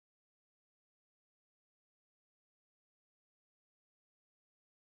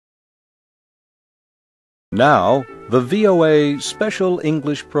Now, the VOA Special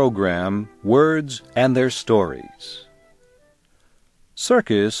English Program, Words and Their Stories.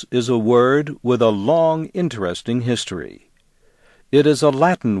 Circus is a word with a long, interesting history. It is a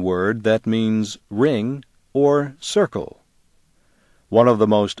Latin word that means ring or circle. One of the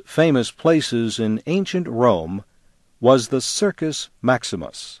most famous places in ancient Rome was the Circus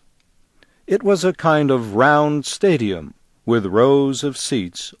Maximus. It was a kind of round stadium with rows of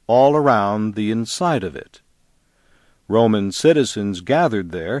seats all around the inside of it. Roman citizens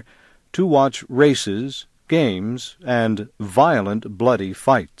gathered there to watch races, games, and violent, bloody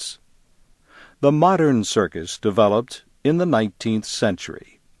fights. The modern circus developed in the 19th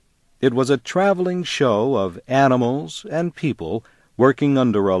century. It was a traveling show of animals and people working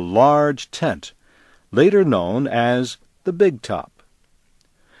under a large tent, later known as the Big Top.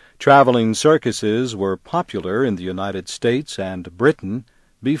 Traveling circuses were popular in the United States and Britain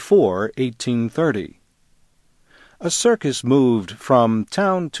before 1830. A circus moved from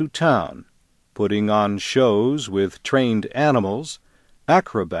town to town, putting on shows with trained animals,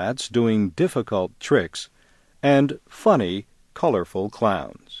 acrobats doing difficult tricks, and funny, colorful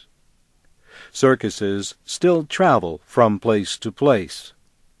clowns. Circuses still travel from place to place,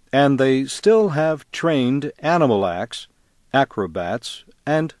 and they still have trained animal acts, acrobats,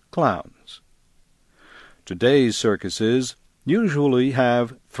 and clowns. Today's circuses usually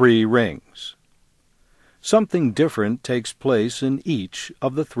have 3 rings. Something different takes place in each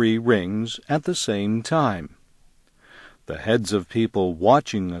of the 3 rings at the same time. The heads of people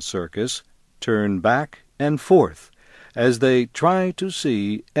watching a circus turn back and forth as they try to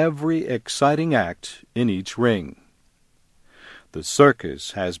see every exciting act in each ring. The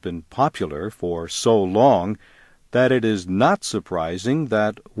circus has been popular for so long that it is not surprising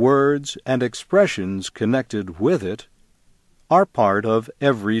that words and expressions connected with it are part of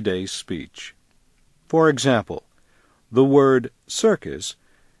everyday speech. For example, the word circus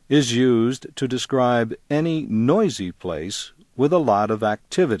is used to describe any noisy place with a lot of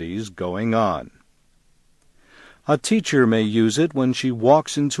activities going on. A teacher may use it when she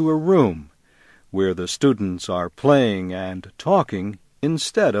walks into a room where the students are playing and talking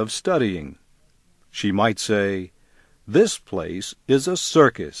instead of studying. She might say, "This place is a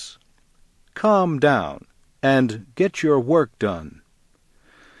circus. Calm down and get your work done."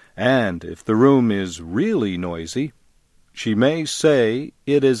 And if the room is really noisy, she may say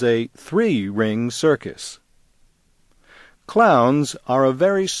it is a 3-ring circus. Clowns are a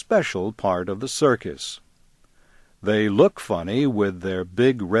very special part of the circus. They look funny with their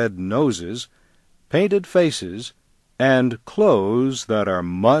big red noses, painted faces, and clothes that are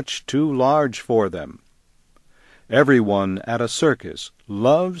much too large for them. Everyone at a circus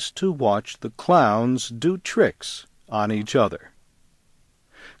loves to watch the clowns do tricks on each other.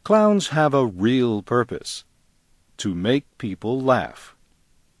 Clowns have a real purpose: to make people laugh.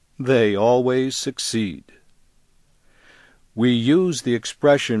 They always succeed. We use the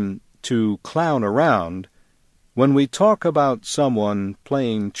expression to clown around when we talk about someone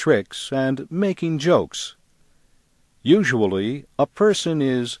playing tricks and making jokes. Usually, a person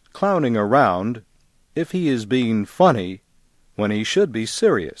is clowning around if he is being funny when he should be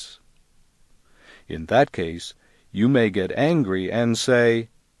serious. In that case, you may get angry and say,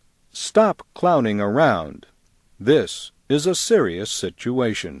 "Stop clowning around. This is a serious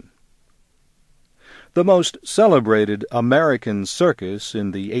situation." The most celebrated American circus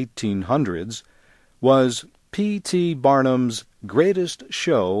in the 1800s was P.T. Barnum's Greatest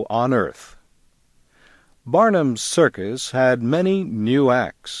Show on Earth. Barnum's circus had many new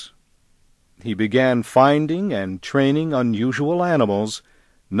acts. He began finding and training unusual animals,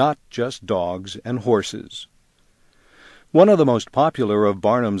 not just dogs and horses. One of the most popular of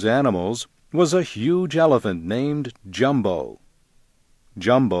Barnum's animals was a huge elephant named Jumbo.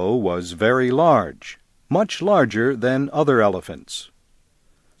 Jumbo was very large, much larger than other elephants.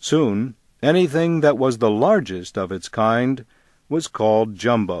 Soon, anything that was the largest of its kind was called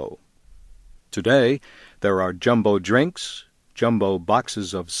Jumbo. Today, there are Jumbo drinks, Jumbo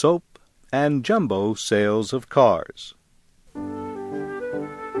boxes of soap, and Jumbo sales of cars.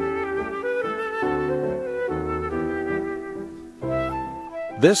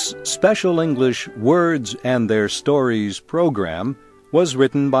 This Special English Words and Their Stories program was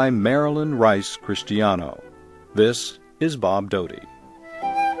written by Marilyn Rice Cristiano. This is Bob Doty.